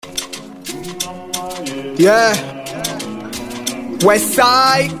Yeah. West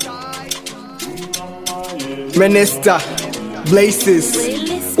Side. Minister.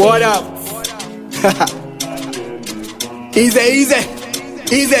 Blazes. What up? Easy.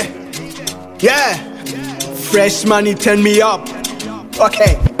 Yeah. Fresh money turn me up.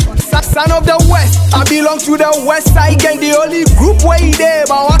 Okay. Son of the West, I belong to the West Side gang. The only group way there,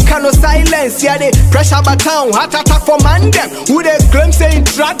 but what kind of silence? Yeah, they pressure about town, heart attack for man them. Who they claim saying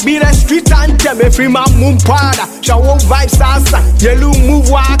track be the street anthem. Every man moon pada, shower vibes sasa. Yellow move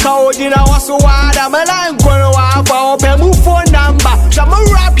waka odina waso wada. Melan kono wafa open move phone number. Shama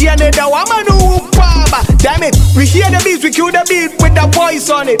rap here ne da wamanu paba. Damn it, we hear the beat, we kill the beat with the voice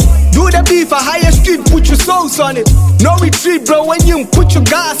on it. Do the beat for higher street, put your souls on it. No retreat, bro, when you put your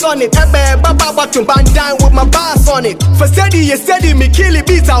gas on it. I'm down with my bass on it. For steady, you steady, me kill it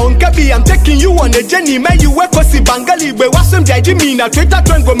beats. I'm taking you on a journey, man. You work for Bangali, but what's some judging me now? Twitter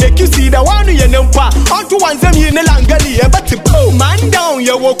trend go make you see the one you know. On to one them in the Langali, but to pull man down,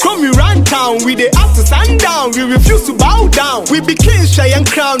 you will come, we run town. We the up to sundown, we refuse to bow down. We be king, shy and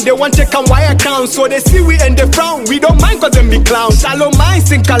crown. They want to come wire crown, so they see we in the frown. We don't mind cause them be clowns. Shallow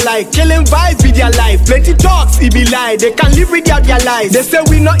minds think alike, killing vibes with their life. Plenty talks, it be lie. They can't live without their lives. They say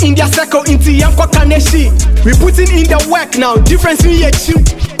we not in their circle, into Yanko Kaneshi. We putting in the work now, difference me yet you.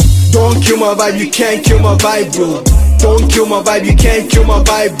 Don't kill my vibe, you can't kill my vibe, bro. Don't kill my vibe, you can't kill my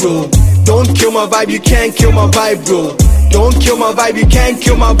vibe, bro. Don't kill my vibe, you can't kill my vibe, bro. Don't kill my vibe, you can't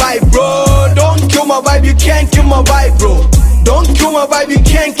kill my vibe, bro. Don't kill my vibe, you can't kill my vibe, bro. Don't kill my vibe, you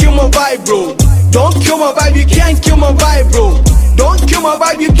can't kill my vibe, bro. Don't kill my vibe, you can't kill my vibe, bro. Don't kill my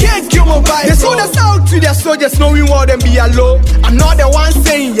vibe, you can't kill my vibe. They sold us out to their soldiers, knowing more than be alone. I'm not the one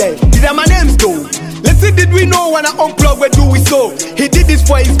saying yeah. These are my names though. Little did we know when I unplug, where do we so? He did this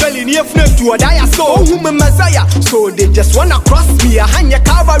for his belly, near flip to a dire soul. Oh, human messiah. So they just wanna cross me, I hang your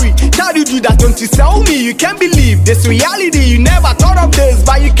cavalry. Tell you do that, don't you sell me? You can't believe this reality. You never thought of this,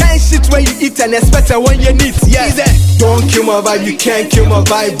 but you can't shit when you eat and expect it when you need. Yeah. Don't kill my vibe, you can't kill my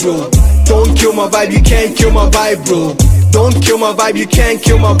vibe, bro. Don't kill my vibe, you can't kill my vibe, bro. Don't kill my vibe, you can't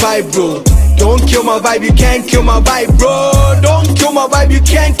kill my vibe, bro. Don't kill my vibe, you can't kill my vibe, bro. Don't kill my vibe, you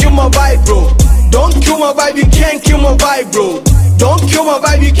can't kill my vibe, bro. Don't kill my vibe, you can't kill my vibe, bro. Don't kill my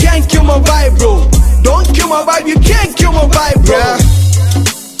vibe, you can't kill my vibe, bro. Don't kill my vibe, you can't kill my vibe, bro.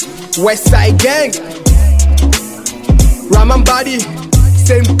 Yeah. West Side gang, Raman Body,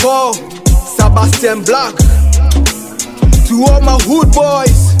 St. Paul, Sebastian Black. To all my hood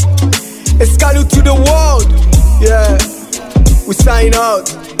boys, it's got to the world. Yeah, we sign out.